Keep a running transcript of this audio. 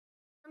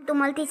To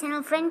multi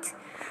channel friends,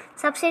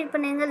 subscribe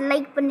பண்ணிடுங்க,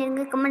 like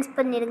பண்ணிடுங்க, comments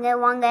பண்ணிடுங்க.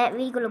 வாங்க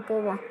வீடியோக்குள்ளே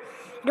போவோம்.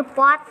 இது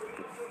பார்ட்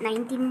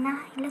 19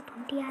 இல்லை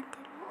 20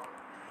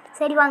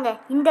 சரி வாங்க.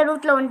 இந்த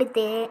ரூட்டில்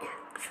வந்துட்டு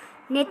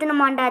நேற்று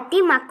நம்ம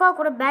டீம் அக்கா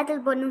கூட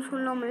பேட்டில் பண்ணணும்னு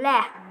சொன்னோம்ல.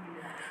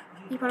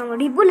 இப்போ நம்ம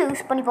ட்ரிபிள்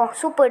யூஸ் பண்ணிப்போம்.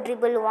 சூப்பர்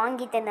ட்ரிபிள்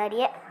வாங்கிட்டேன்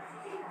நிறைய.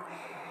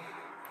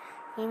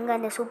 எங்கே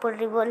அந்த சூப்பர்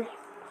ட்ரிபிள்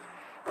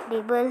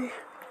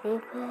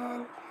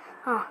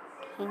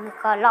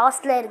எங்கக்கா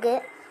லாஸ்ட்டில் இருக்குது.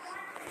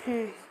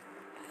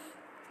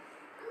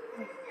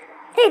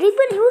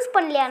 ரிப்பன் யூஸ்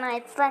பண்ணலையா நான்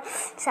இப்போ?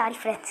 Sorry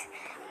friends.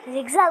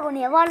 எக்ஸாகோன்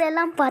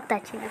எவாலெல்லாம்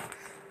பார்த்தாச்சு.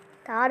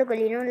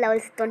 தாடுகொல்லி இன்னும்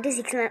லெவல்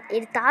 26.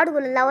 இது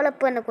தாடுகொல்லி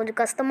லெவலப் எனக்கு கொஞ்சம்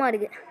கஷ்டமாக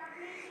இருக்குது.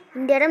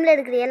 இந்த இடம்ல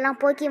இருக்கிற எல்லாம்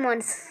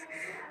போக்கிமான்ஸ்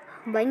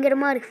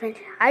பயங்கரமாக இருக்குது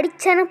ஃப்ரெண்ட்ஸ்.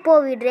 அடித்தானே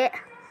போவிடுறேன்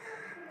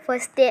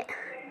ஃபஸ்ட்டே.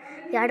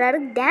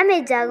 யாராருக்கு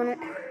டேமேஜ்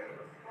ஆகணும்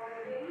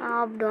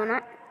அப்படின்னா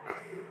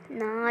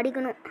நான்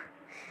அடிக்கணும்.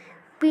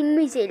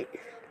 பின்மிசைல்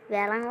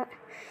விளங்கும்.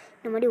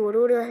 இந்த மாதிரி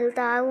ஒரு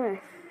ஹெல்த் ஆகும்.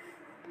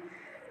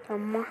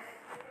 அம்மா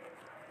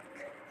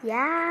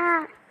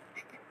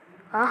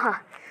ஆஹா,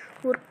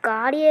 ஒரு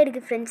காடியே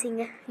இருக்குது ஃப்ரெண்ட்ஸ்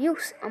இங்கே.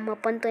 யூஸ் அம்மா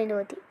பண்ணிட்டோம். இந்த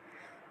வாட்டி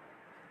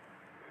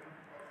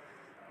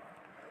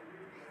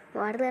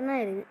வரலன்னா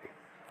இருக்குது.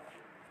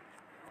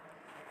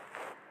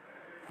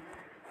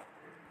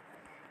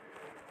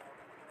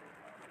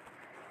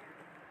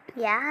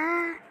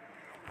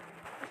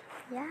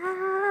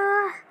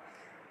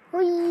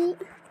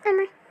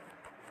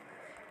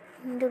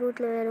 இந்த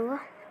ரூட்டில் வேணுவா?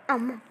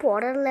 அம்மா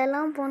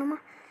புடர்லாம் போகணுமா?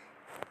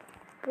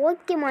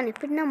 போக்கிமான்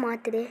எப்படின்னா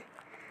மாற்றுதே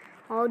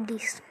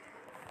ஆடிஸ்.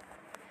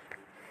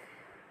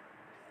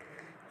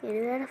 இது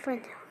வேறு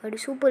ஃப்ரெண்ட்ஸ். அப்படி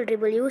சூப்பர்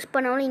ட்ரிபிள் யூஸ்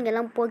பண்ணாலும்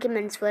இங்கெல்லாம்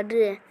போக்கிமான்ஸ்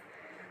வருது.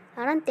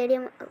 ஆனால்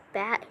தெரியும்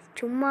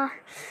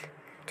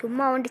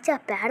சும்மா வந்துச்சா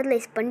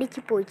பேரலைஸ்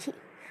பண்ணிச்சு போச்சு.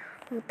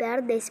 உங்கள்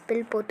பேரலைஸ்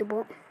ஸ்பெல்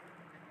போட்டுப்போம்.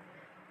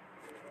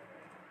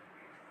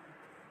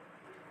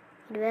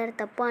 இது வேறு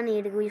தப்பான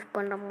இதுக்கு யூஸ்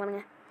பண்ணுறோம்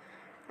பாருங்க.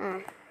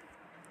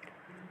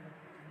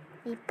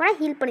 இப்போ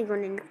ஹீல்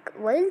பண்ணிக்கணும். எனக்கு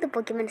வைல்டு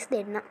போக்கிமான்ஸ்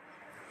தான் என்ன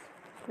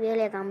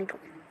வேலையை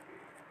காமிக்கும்.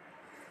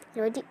 இதை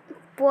வச்சு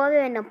போகவே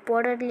வேண்டாம்.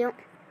 போடுறதுலையும்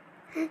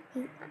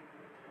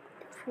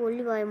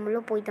சொல்லி வாயமுள்ள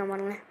போயிட்டான்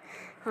பாருங்க.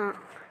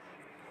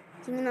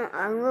 இங்கே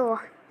அவங்க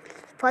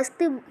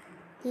ஃபஸ்ட்டு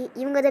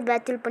இவங்க தான்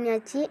பேட்டில்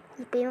பண்ணியாச்சு.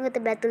 இப்போ இவங்க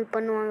தான் பேட்டில்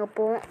பண்ணுவாங்க.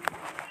 போவோம்.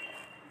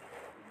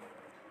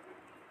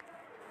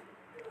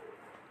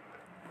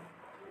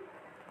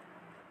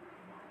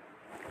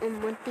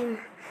 டீம்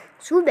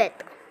ஜூபேட்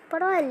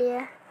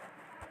பரவாயில்லையே.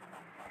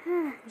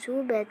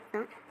 ஜூபேட்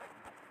தான்.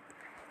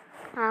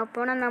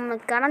 அப்போனா நம்ம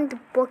கரண்ட்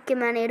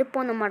போக்கிமான்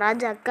எடுப்போம். நம்ம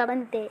ராஜா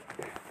கரண்ட்டு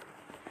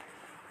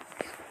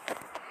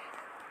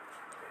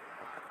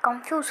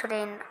கன்ஃபியூஸ்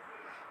ரெயின்.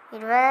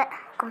 இதுவே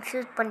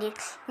கன்ஃபியூஸ்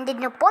பண்ணிடுச்சு.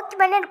 இந்த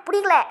போக்கிமானே எனக்கு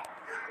பிடிக்கல.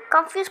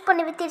 கன்ஃபியூஸ்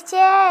பண்ணி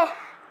விட்டுருச்சே.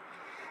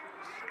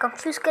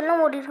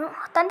 கன்ஃபியூஸ்க்கெல்லாம் ஓடிடும்.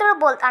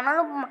 தண்டர் போல்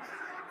ஆனாலும்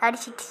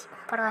அடிச்சிட்டு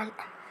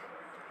பரவாயில்ல.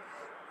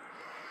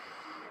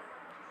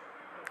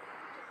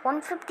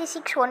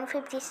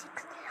 156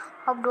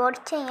 அப்படி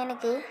அடித்தேன்.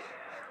 எனக்கு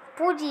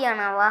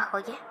பூஜ்ஜியானாவா?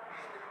 ஓகே,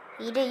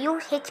 இது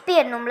ஹெச்பி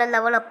ஏறணும்ல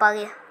லெவல்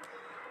அப்பாக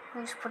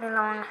யூஸ்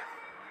பண்ணிடலாம். வாங்க.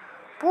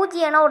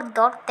 பூஜ்ஜியானா ஒரு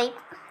டார்க்கு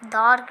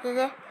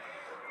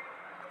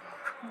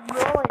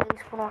க்ரோவைல்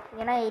யூஸ் பண்ணுவோம்.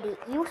 ஏன்னா இது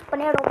யூஸ்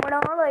பண்ணி ரொம்ப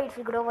நாள்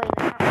ஆயிடுச்சு. க்ரோவைல்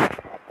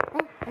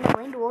என்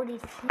மைண்ட்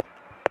ஓடிடுச்சு.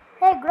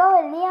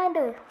 க்ரோவைல் நீ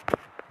ஆண்டு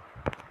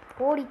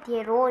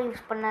ஓடிட்டியே. ரோ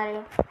யூஸ் பண்ணாரு.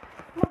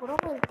 இன்னும்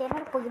க்ரோவைல்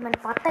தேனாரு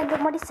போக்கிமான் பார்த்தா இந்த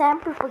மாதிரி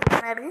சாம்பிள்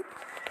போக்கிமானாரு.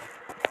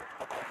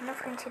 என்ன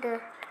ஃப்ரெண்ட்ஸ் இது?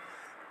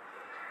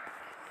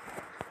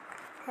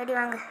 சரி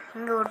வாங்க.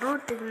 இங்கே ஒரு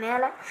ரூட்டுக்கு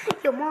மேலே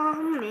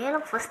மேலே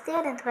ஃபஸ்ட்டே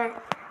இருந்து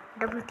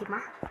டபுள் டீமா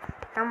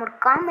நம்ம ஒரு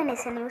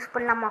காம்பினேஷன் யூஸ்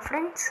பண்ணலாமா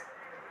ஃப்ரெண்ட்ஸ்?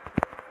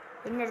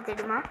 என்ன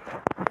தெரியுமா?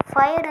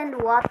 Fire and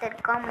water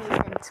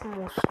combinations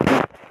moves.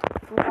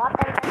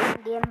 Water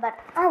and எம்பர்.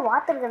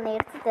 Water கண்ணை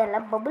எடுத்து தெரியல.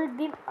 பபுள்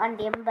பீம்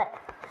அண்ட் எம்பர்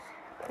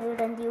இது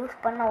ரெண்டு யூஸ்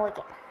பண்ண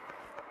ஓகே.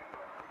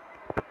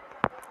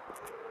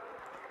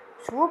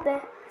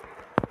 சூப்பர்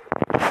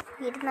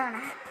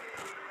இருந்தானே.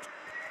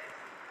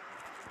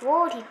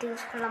 ஓடிட்டு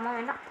யூஸ் பண்ணலாமா?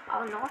 வேண்டாம்.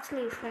 அவன்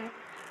லாஸ்ட்டில் யூஸ் பண்ணுவேன்.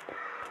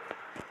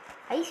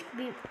 Ice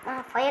beam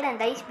fire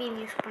and ice beam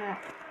use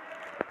பண்ணுவேன்.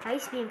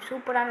 ஐஸ் பீம்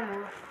சூப்பரான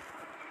மூவ்.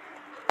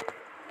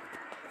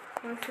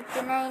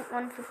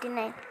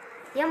 159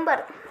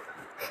 எம்பர்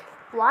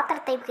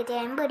வாட்டர் டைப் கிட்டே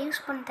எம்பர்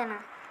யூஸ் பண்ணிட்டேன்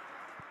நான்.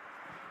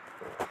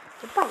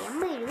 எப்போ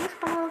எம்பர் யூஸ்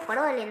பண்ணுவோம்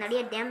பரவாயில்ல.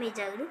 நிறைய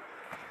டேமேஜ் ஆகுது.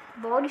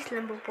 பாடி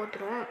ஸ்லம்பு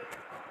போட்டுருவோம்.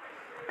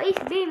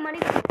 ஐஸ் பீம் மாதிரி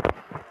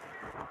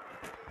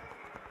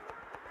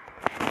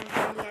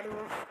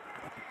விளையாடுவோம்.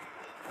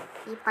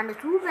 இப்போ அந்த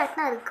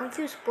ஜூபேட்னா அது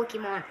கன்ஃபியூஸ்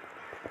போக்கிமான்.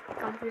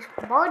 கன்ஃபியூஸ்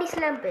பாடி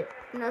ஸ்லம்பு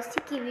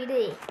நசுக்கி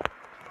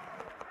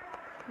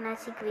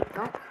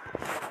விட்டோம்.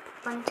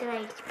 பஞ்சர்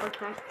ஆகிடுச்சு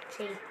போக்கிமான்.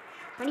 சரி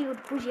மணி ஒரு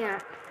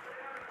பூஜ்ஜியம்.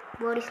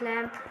 பாடி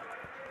ஸ்லாம்ப்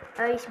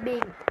ஐஸ்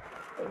பீம்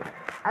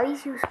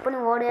ஐஸ் யூஸ் பண்ணி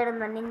ஓடையாட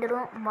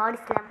நின்றுடும். பாடி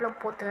ஸ்லாம்பில்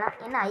போட்டுடலாம்.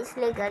 ஏன்னா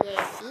ஐஸ்லேயே காலி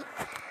ஆகிடுச்சு.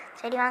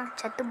 சரி வாங்க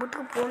சத்து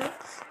புத்துக்கு போகணும்.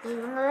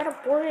 இவங்க வேறு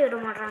போகவே விட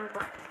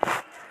மாட்றாங்கப்பா.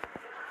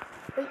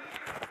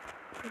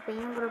 இப்போ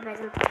இவங்க கூட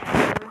பேசல்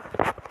பண்ணுவோம்.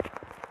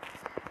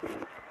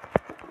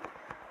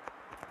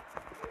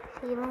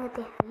 இவன்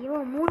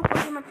 3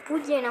 போக்கியமான்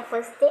பூஜ்ஜியம் நான்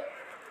ஃபஸ்ட்டே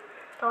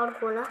டாட்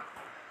போல.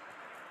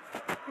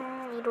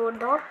 இது ஒரு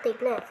டாட்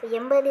டைப்பில்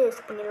 80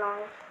 யூஸ்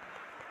பண்ணிடலாம்.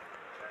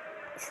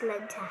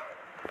 ஸ்லட்ஜா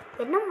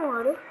என்ன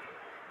மூவாரு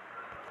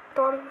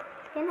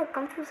என்ன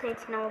கன்ஃபியூஸ்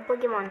ஆகிடுச்சு நம்ம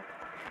போக்கியமான்.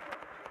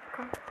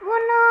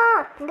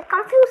 இந்த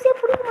கன்ஃபியூஸே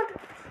பிடிக்க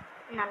மாட்டேன்.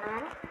 நல்ல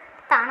வேலை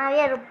தானாகவே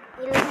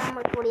இல்லை,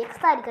 நம்மளுக்கு ஒரு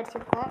எக்ஸ்ட்ரா அடி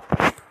கிடச்சிருக்கோம்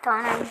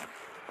தானாகவே.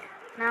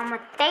 நம்ம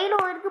தைல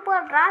இருக்கு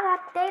போடுறாங்க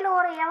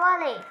தைலோட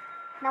எவாலே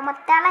நம்ம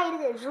தலை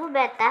இருக்குது. ஜூ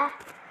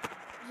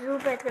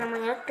பேத்துக்கு நம்ம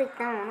எலக்ட்ரிக்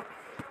தான் வேணும்.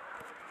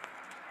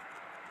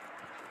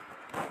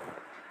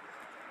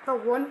 இப்போ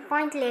 1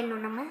 பாயிண்ட்ல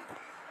ஏறணும். நம்ம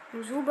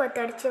ஜூ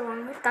பேத் அடிச்சே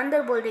வாங்க.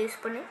 தண்டர் போல்ட்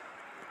யூஸ் பண்ணு.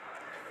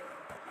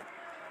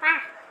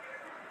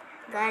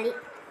 காலி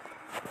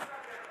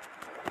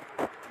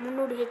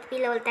 300 HP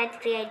லெவல்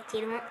 33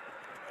 ஆகிடுச்சிருவேன்.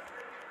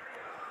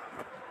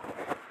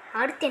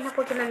 அடுத்து என்ன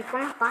போக்கியமான்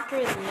இப்போலாம்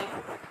பார்க்கவே இல்லையே.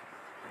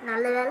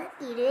 நல்ல வேலை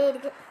இதே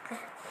இருக்குது.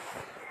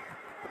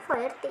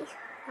 ஃபயர் டேஸ்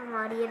நம்ம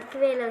அது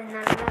எடுக்கவே இல்லை.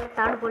 நல்ல வேலை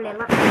தாடு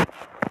போடலாம்.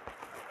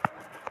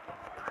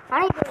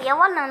 ஆனால் இப்போ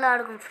எவ்வளோ நல்லா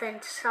இருக்கும்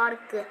ஃப்ரெண்ட்ஸ்.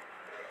 ஷார்க்கு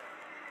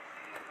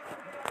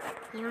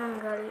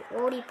இவனுங்காலி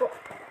ஓடிப்போ.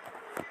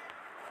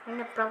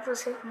 என்ன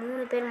ப்ரொஃபஸர்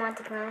 3 பேர்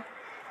மாற்றிருக்காங்க.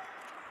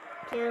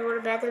 கூட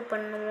பேட்டில்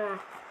பண்ணுவோம்.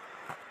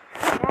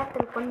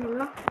 பேட்டில்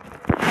பண்ணலாம்.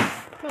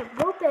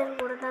 எவ்வளோ பேர்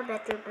கூட தான்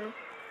பேட்டில் பண்ணும்.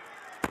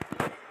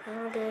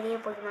 என்னோட ஏரியா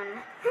போக்கியமான்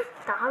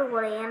தாடு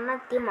போட ஏன்னா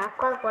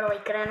அக்கால் போட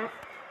வைக்கிறேன்னு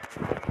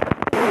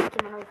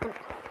வைக்கணும்.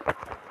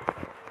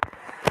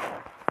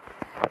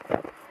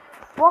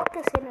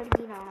 ஃபோக்கஸ்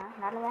அடிக்கிறாங்க.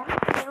 நல்ல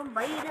வேலை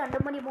பைடு அந்த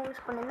மாதிரி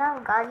மூவ்ஸ் பண்ணியிருந்தா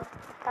காலி.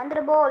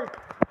 தண்டர் போல்ட்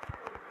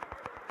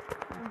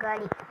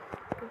காலி.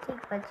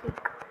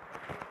 பச்சிக்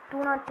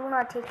 202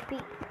 HP.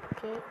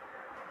 ஓகே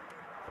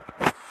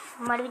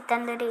மறுபடியும்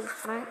தண்டரே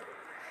யூஸ் பண்ணேன்.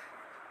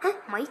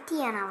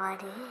 மைட்டியானாவா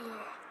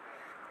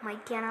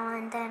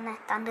இருந்தால் என்ன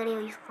தண்டரே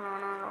யூஸ்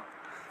பண்ணுவானோ.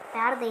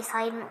 பேரடைஸ்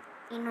ஆயிடணும்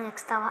இன்னும்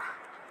எக்ஸ்ட்ராவா.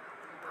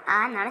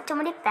 நினச்ச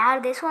மாதிரி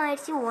பேரடைஸும்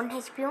ஆயிடுச்சு. 1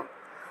 ஹெச்பியும்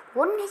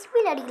 1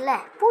 ஹெச்பியில் அடிக்கல.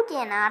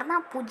 பூஜ்ஜியம்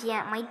தான்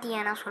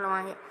மைட்டியானா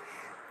சொல்லுவாங்க.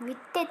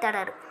 விட்டே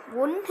தடாரு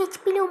 1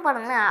 ஹெச்பிலையும்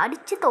பாருங்களேன்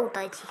அடித்து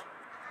தவுத்தாச்சு.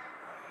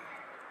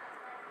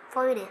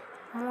 போயிடு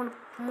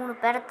 3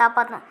 பேரை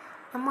காப்பாற்றணும்.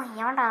 அம்மா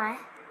ஏன்டாவன்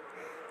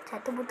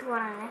சத்து புத்துக்கு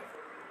வராங்க.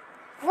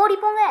 ஓடி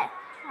போங்க.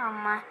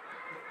 ஆமாம்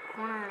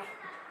போனாங்களே.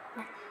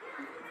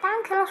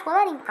 தேங்க்ஸ் எல்லாம்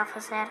சொல்லாதீங்க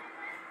ப்ரொஃபஸர்.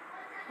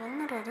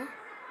 என்னடாது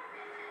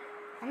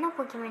என்ன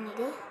போக்கியமான்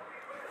இது?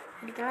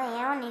 இதுக்கெல்லாம்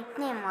ஏன் நிக்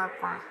நேம்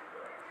வைப்பான்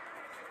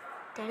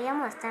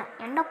தெரியாமல் வச்சேன்.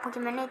 என்ன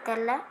போக்கியமானே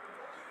தெரில.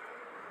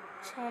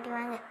 சரி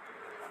வாங்க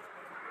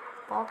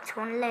பாக்ஸ்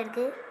 1ல்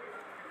இருக்குது.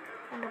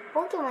 அந்த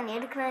போக்கியமான்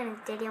எடுக்கணும்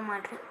எனக்கு தெரிய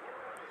மாட்டேன்.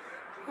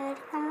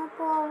 சரி நம்ம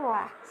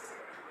போவோம்.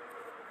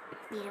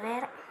 இது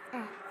வேறு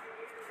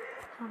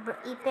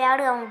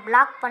இப்போயாவது அவங்க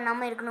பிளாக்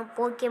பண்ணாமல் இருக்கணும்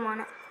போக்கியமான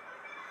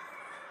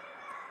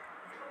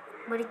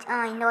பிரிட்ஜ்.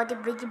 இந்த வாட்டி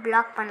பிரிட்ஜ்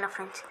பிளாக் பண்ணல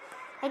ஃப்ரெண்ட்ஸ்.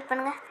 வெயிட்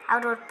பண்ணுங்கள்.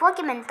 அவர் ஒரு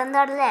போக்கியமான்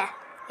தந்தாடுல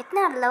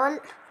எத்தனை லெவல்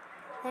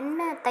என்ன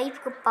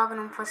டைப்புக்கு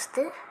பார்க்கணும்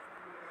ஃபஸ்ட்டு.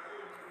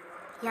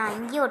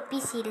 இங்கேயும் ஒரு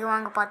பிசி இருக்குது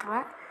வாங்க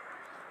பார்த்துருவோம்.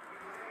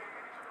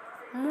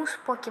 மூஸ்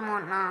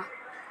போக்கியமான்னா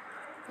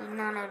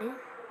என்னது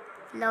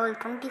லெவல்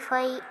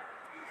 25.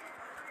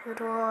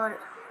 ஒரு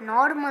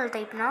நார்மல்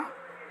டைப்னா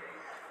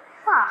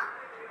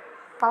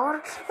பவர்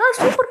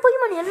சூப்பர்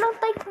போக்கியமான். எல்லா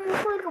டைப்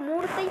மூஸும் இருக்குது.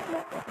 3 டைப்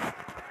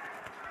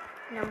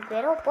நமக்கு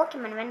வேறு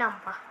போக்கியமான்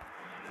வேண்டாம்ப்பா.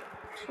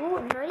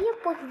 நிறைய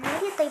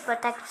டைப்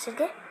அட்டாக்ஸ்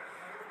இருக்குது.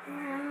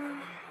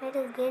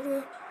 எது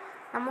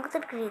நமக்கு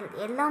இருக்கிறது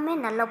எல்லாமே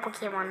நல்ல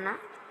போக்கியமான் தான்.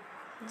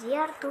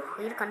 GR2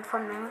 இது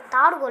கன்ஃபார்ம் வேணும்.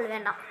 தாடு கோல்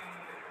வேண்டாம்.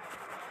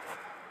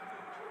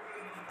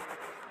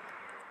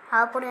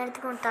 அப்படி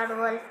எடுத்துக்கணும் தாடு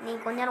கோல்.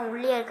 நீங்கள் கொஞ்ச நேரம்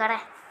உள்ளே இருக்கார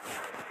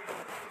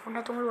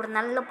உங்களுக்கு ஒரு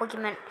நல்ல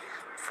Pokémon.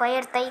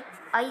 Fire type,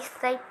 ice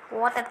type,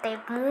 water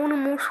type 3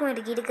 மூவ்ஸும்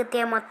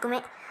இருக்கத்தே மட்டுமே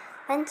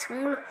ஃப்ரெண்ட்ஸ்.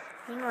 உங்களுக்கு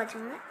நீங்கள்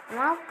வச்சுக்கோங்க.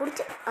 நான் பிடிச்ச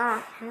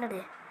என்னது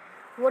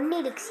 1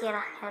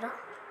 எலிக்சியரா யாரோ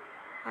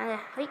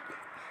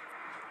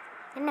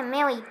என்ன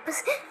மேவா இப்போ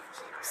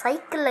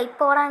சைக்கிளில்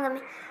இப்போ வராங்க.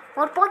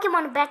 ஒரு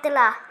போக்கியமான்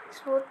பேட்டிலா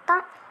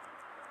சுத்தான்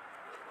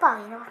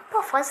இப்போ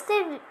ஃபஸ்ட்டு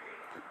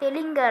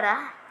பெலிங்கரா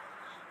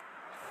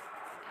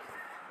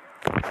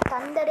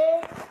தண்டரே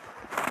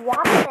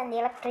வாட்டர் அண்ட்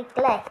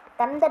எலக்ட்ரிக்கில்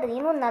தண்டர்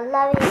இன்னும்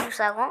நல்லாவே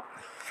யூஸ் ஆகும்.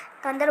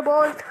 தண்டர்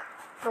போல்ட்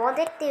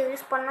ப்ராஜெக்ட்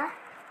யூஸ் பண்ணால்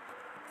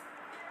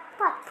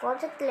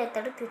ப்ராஜெக்டில்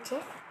தடுத்துச்சு.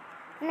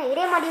 இன்னும்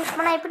இதே மாதிரி யூஸ்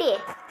பண்ணால் எப்படி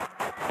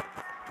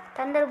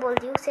தண்டர்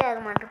போல்ட் யூஸே ஆக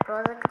மாட்டேன்.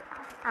 ப்ராஜெக்ட்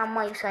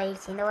ஆமாம் யூஸ்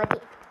ஆகிடுச்சு இந்த வாட்டி.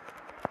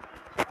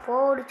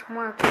 போடு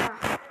சும்மா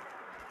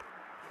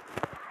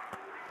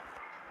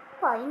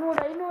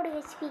 500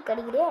 HP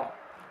கிடைக்கிறே.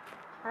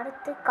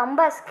 அடுத்து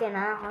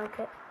கம்பாஸ்கேனா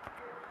ஓகே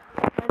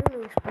அது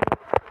யூஸ் பண்ண.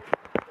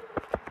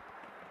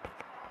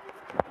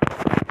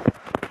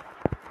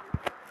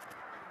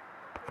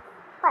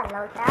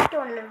 லெவல்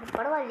 31 இருக்குது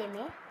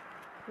பரவாயில்லையுமே.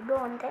 இவ்வளோ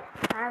வந்து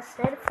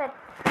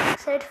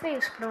செர்ஃபை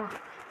யூஸ் பண்ணுவோம்.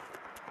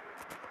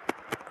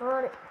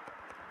 போடு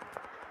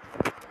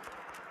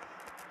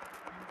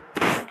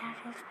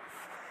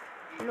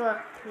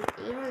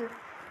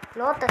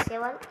லோட்டஸ்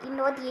எவால் இந்த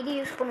வாட்டி எது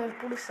யூஸ் பண்ணுவோம்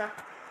புதுசா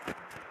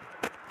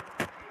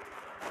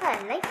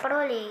லைஃப்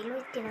பரவாயில்லையே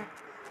 24.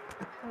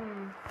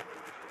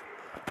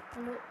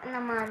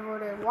 நம்ம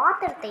ஒரு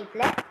வாட்டர்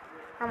டைப்பில்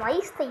நம்ம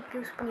ஐஸ் டைப்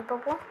யூஸ் பண்ணி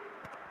பார்ப்போம்.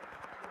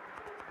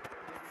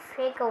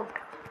 ஃபேக் அவுட்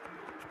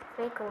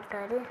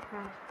அது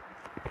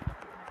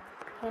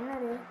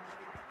என்னது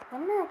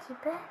என்ன ஆச்சு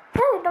இப்போ?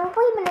 நம்ம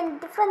போய்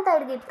டிஃப்ரெண்ட்டாக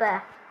இருக்குது இப்போ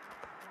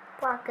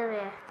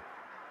பார்க்கவே.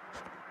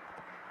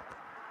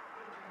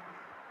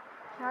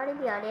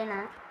 அடையண்ணா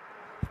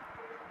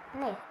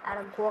என்ன அட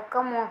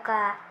கொக்க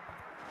மோக்கா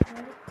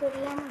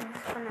தெரியாமல்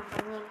யூஸ் பண்ண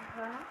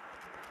பண்ணிடுறோம்.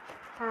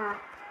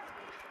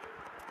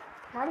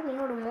 மறுபடியும்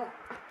இன்னொரு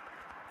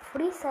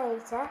ஃப்ரீஸ்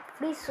ஆகிடுச்சா?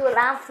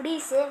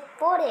 ஃப்ரீஸு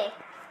போடு.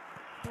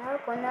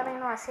 என்னால் கொஞ்ச நேரம்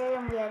இன்னும் அசையவே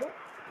முடியாது.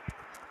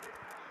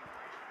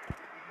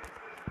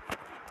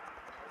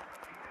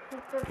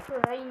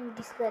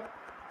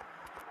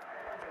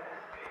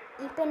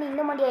 இப்போ நீ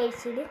இந்த மாதிரி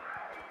ஆயிடுச்சு. இது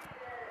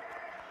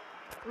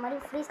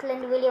மறுபடியும்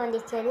ஃப்ரீஸ்லேருந்து வெளியே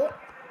வந்துடுச்சு. அது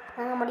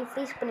நாங்கள் மறுபடியும்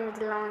ஃப்ரீஸ் பண்ணி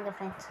வச்சுக்கலாம் எங்கள்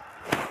ஃப்ரெண்ட்ஸ்.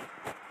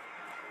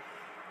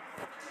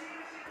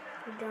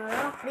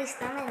 இதெல்லாம் ஃப்ரீஸ்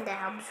தானே இந்த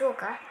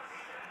அப்சோக்கா.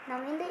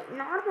 நம்ம வந்து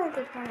நார்மல்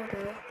டைப் தான்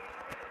இருக்குது.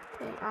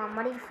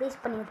 மறுபடியும்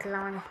ஃப்ரீஸ் பண்ணி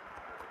விட்டுடலாம் வாங்க.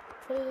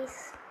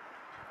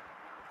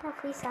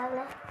 ஃப்ரீஸ்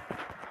ஆகலை.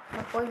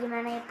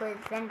 போய்க்குமே இப்போ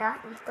வேண்டாம்.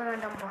 இப்போ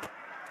வேண்டாம்ப்பா.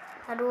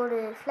 அது ஒரு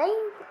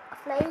ஃப்ளைங்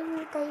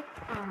டைப்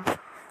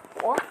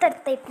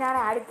வாட்டர் டைப்னால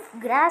அடுத்து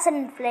கிராஸ்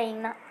அண்ட்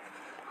ஃப்ளைங்னா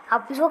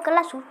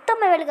அப்சோக்கெல்லாம்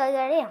சுத்தமாக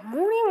வேலைக்காகவே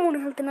 3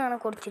 ஹெல்த்துன்னு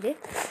ஆனால் குறைச்சிது.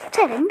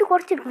 சரி 2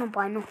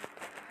 குறைச்சிருக்கணும்ப்பா.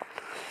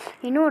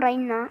 இன்னும்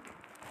ரைன்னா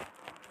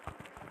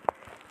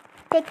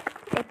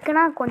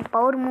டெக்குனா கொஞ்சம்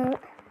பவர் மூவ்.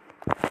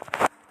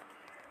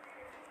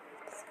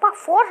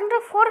 400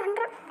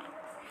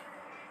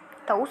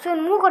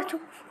 1000 மூவ்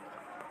குறைச்சும்.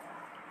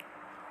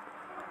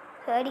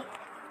 சரி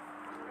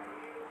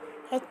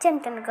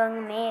ஹெச்எம்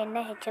இருக்காங்கமே என்ன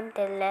ஹெச்எம்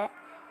தெரியல.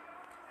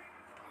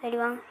 சரி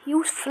வாங்க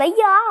யூஸ்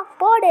ஃப்ளையா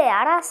போடு.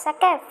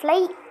 ஃப்ளை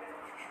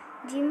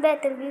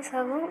ஜிம்பேத்தருக்கு யூஸ்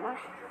ஆகும்.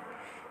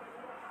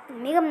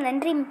 மிக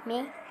நன்றி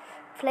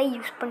ஃப்ளை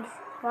யூஸ் பண்ணி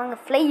வாங்க.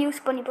 ஃப்ளை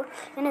யூஸ் பண்ணிப்போம்.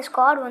 என்ன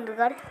ஸ்கார்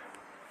வந்துருக்காரு.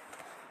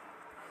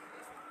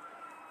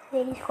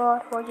 சரி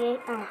ஸ்கார் ஓகே.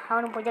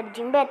 அவனும் போய்ட்டு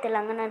ஜிம்பேத்தில்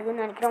அங்கே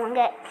நடக்குதுன்னு நினைக்கிறோம்.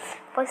 வாங்க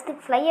ஃபஸ்ட்டு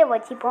ஃப்ளையை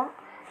வச்சுப்போம்.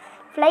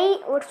 ஃப்ளை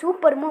ஒரு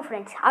சூப்பர் மூவ்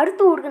ஃப்ரெண்ட்ஸ்.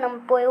 அடுத்த ஊருக்கு நம்ம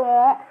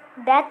போயிடுவோம்.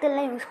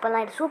 பேட்டில்லாம் யூஸ்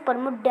பண்ணலாம். இது சூப்பர்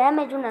மூவ்.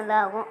 டேமேஜும் நல்லா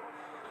ஆகும்.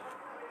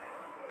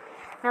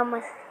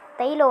 நம்ம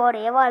தைலோட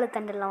எவாலு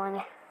தந்துடலாம்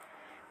வாங்க.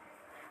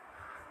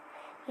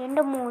 எந்த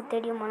மூவ்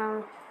தெரியுமா? நான்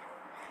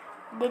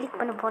டெலிட்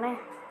பண்ண போகிறேன்.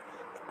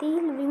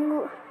 Steel wing.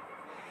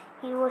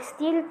 இது ஒரு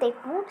ஸ்டீல்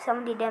டைப் மூவ்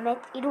 70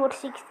 டேமேஜ். இது ஒரு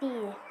 60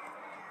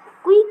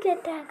 குயிக்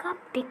அட்டாக்கா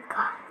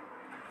பெக்கா.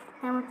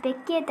 நம்ம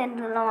பெக்கே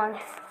தந்துடலாம் வாங்க.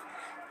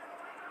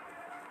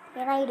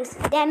 ஏன்னா இது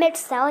டேமேஜ்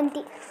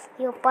 70.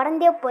 இது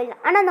பறந்தே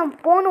போயிடலாம். ஆனால் நம்ம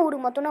போன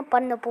ஊர் மட்டும்தான்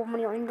பறந்து போக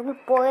முடியும். இந்த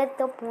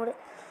போயத்த போடு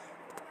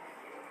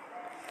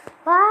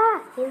வா.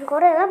 இது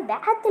கூட எல்லாம்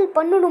பேட்டில்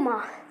பண்ணணுமா?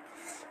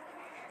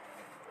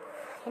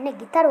 என்ன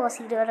கிட்டார்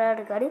வாசிக்கிட்டு வர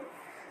இருக்காரு.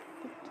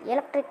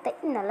 எலக்ட்ரிக்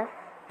டைப் நல்லா.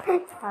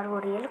 அது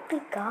ஒரு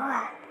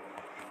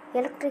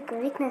எலக்ட்ரிக்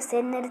வீக்னஸ்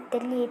என்னது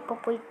தெரியல. இப்போ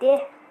போயிட்டு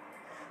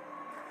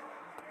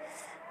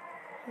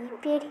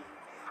இப்படி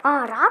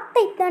ராக்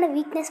டைப் தானே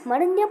வீக்னஸ்.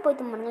 மருந்தே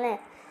போயிட்டு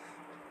பண்ணுங்களேன்.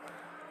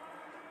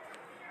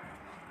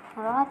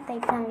 ராக்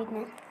டைப் தான்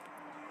வீக்னஸ்.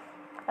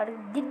 அது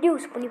டிட்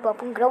யூஸ் பண்ணி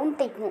பார்ப்போம். கிரவுண்ட்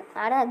டைப்பும்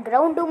ஆனால்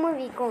கிரவுண்டும்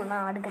வீக்கும்.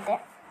 நான்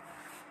அடுக்கிட்டேன்.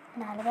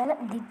 நல்ல வேலை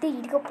திட்டு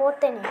இருக்க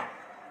போட்டேனே.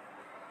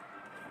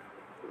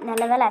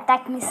 நல்ல வேலை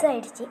அட்டாக் மிஸ்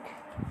ஆகிடுச்சு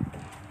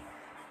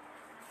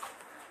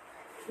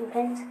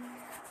ஃப்ரெண்ட்ஸ்.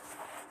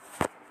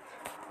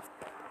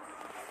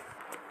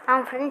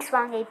 ஃப்ரெண்ட்ஸ்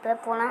வாங்க இப்போ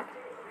போகலாம்.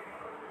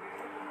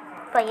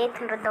 இப்போ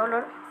 800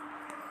 டவுன்லோட்.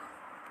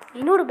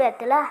 இன்னொரு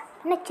பேத்தில்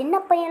என்ன சின்ன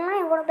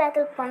பையன்லாம் எவ்வளோ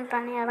பேட்டில்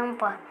பண்ணுறானே.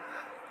 அதான்ப்பா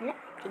இல்லை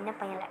சின்ன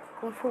பையன்ல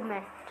குங்ஃபூ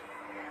மேன்.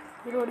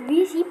 இது ஒரு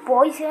பிசி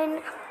பாய்சன்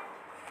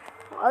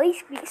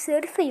ஐஸ்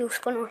சர்ஃபை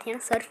யூஸ் பண்ணுவோம்.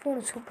 ஏன்னா சர்ஃபு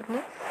ஒன்று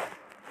சூப்பர்னு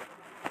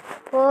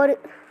போர்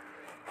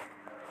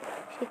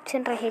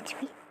 600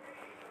 ஹெச்பி.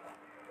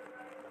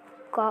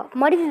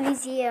 மறுபடியும்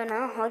ஈஸியானா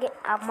ஓகே.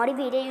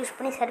 மறுபடியும் இதே யூஸ்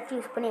பண்ணி சர்ஃப்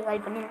யூஸ் பண்ணி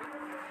கால் பண்ணிடலாம்.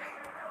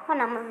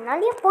 நம்ம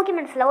நிறைய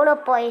போக்கிமெண்ட்ஸ் லெவல்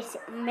அப் ஆகிடுச்சு.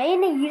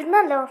 மெயினாக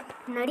இருந்தால்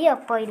நிறைய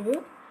அப் ஆகிடுது.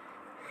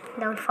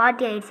 லெவல்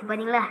 40 ஆகிடுச்சு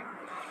பார்த்தீங்களா.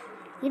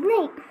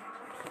 இன்னும்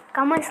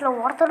கமெண்ட்ஸில்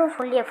ஒருத்தரும்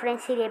சொல்லிய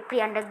ஃப்ரெண்ட்ஸ் இது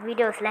எப்படி அந்த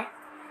வீடியோஸில்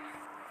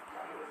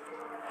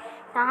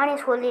நானே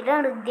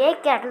சொல்லிவிட்டேன். அது டே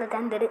கேட்டில்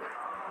தந்துடு.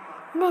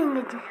 இன்னும்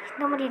எங்களுக்கு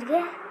இந்த மாதிரி இருக்கு.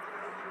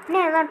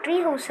 இன்னும் எல்லாம் ட்ரீ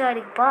ஹவுஸாக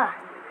இருக்குப்பா.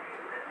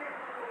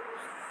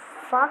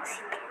 ஃபாக்ஸ்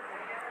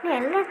இன்னும்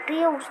எல்லாம் ட்ரீ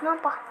ஹவுஸ்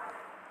தான்ப்பா.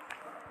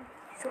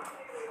 ஸோ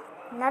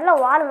நல்ல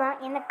வால் தான்.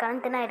 என்ன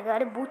கரண்ட்டுனா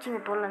இருக்காரு. பூச்சிங்க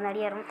தோலில்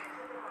நிறையா இருக்கும்.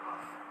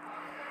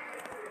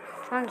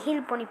 நாங்கள்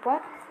ஹீல்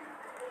பண்ணிப்போம்.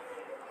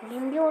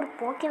 எங்கேயும் ஒரு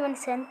போக்கிமெண்ட்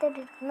சென்டர்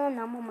இருக்குன்னு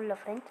நம்ப முடியல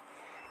ஃப்ரெண்ட்ஸ்.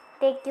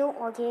 டேக்யூ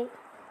ஓகே.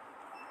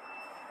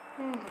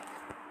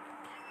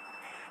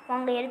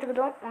 வாங்க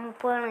எடுத்துக்கிட்டோம். வாங்க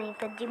போகலாம்.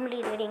 இப்போ ஜிம்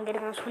லீடர் எங்கே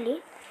இருக்குன்னு சொல்லி.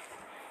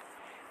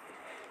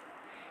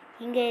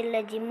 இங்கே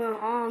இல்லை ஜிம்மு.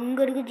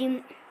 அங்கே இருக்குது ஜிம்.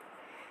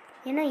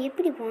 ஏன்னா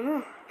எப்படி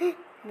போகணும்?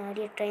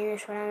 நிறைய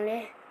ட்ரைனர்ஸ் வராங்களே.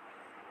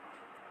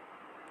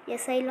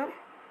 எஸ் ஆயிடலாம்.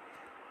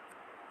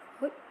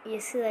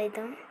 எஸ்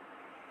ஆயிட்டான்.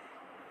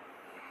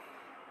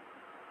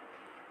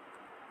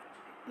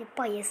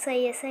 எப்பா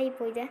எஸ்ஐ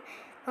போயிட்டேன்.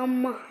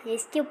 ஆமாம்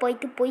எஸ்கே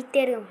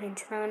போயிட்டே இருக்கேன்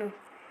ஃப்ரெண்ட்ஸ். நானும்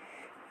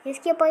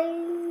எஸ்கே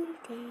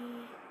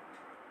போயிட்டேன்.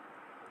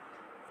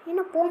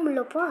 என்ன போக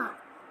முடியலப்பா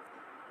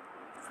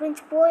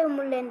ஃப்ரெண்ட்ஸ், போக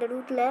முடியல இந்த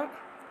ரூட்டில்.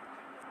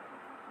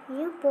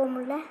 ஏன் போக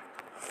முடியல,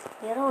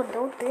 ஏதோ ஒரு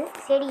டவுட்டு.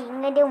 சரி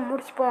இங்கேட்டே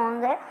முடிச்சு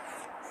போவாங்க.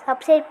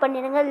 சப்ஸ்கிரைப்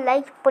பண்ணிடுங்க,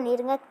 லைக்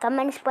பண்ணிடுங்க,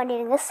 கமெண்ட்ஸ்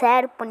பண்ணிடுங்க,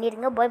 ஷேர்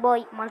பண்ணிடுங்க.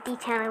 பாய் மல்டி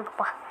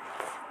சேனலுக்குப்பா.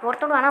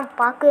 ஒருத்தவங்க ஆனால்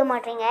பார்க்கவே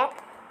மாட்டேங்க.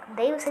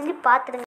 தயவு செஞ்சு பார்த்துடுங்க.